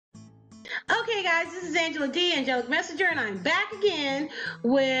Okay guys, this is Angela D, Angelic Messenger, and I'm back again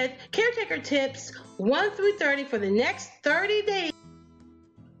with caretaker tips 1 through 30 for the next 30 days.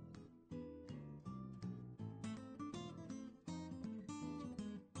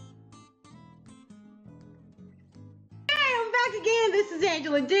 Hey, I'm back again. This is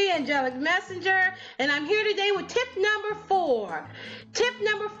Angela D, Angelic Messenger, and I'm here today with tip number 4. Tip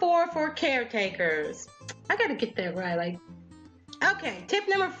number 4 for caretakers. I gotta get that right. Okay, tip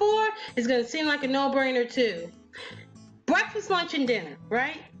number 4 is going to seem like a no-brainer too. Breakfast, lunch, and dinner,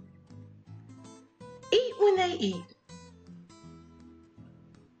 right? Eat when they eat.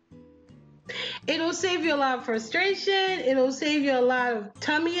 It'll save you a lot of frustration. It'll save you a lot of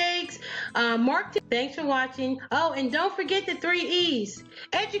tummy aches. Thanks for watching. Oh, and don't forget the 3 E's.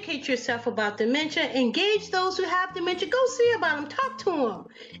 Educate yourself about dementia. Engage those who have dementia. Go see about them. Talk to them.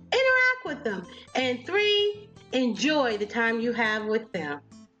 Interact with them. And 3, enjoy the time you have with them.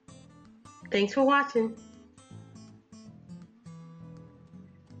 Thanks for watching.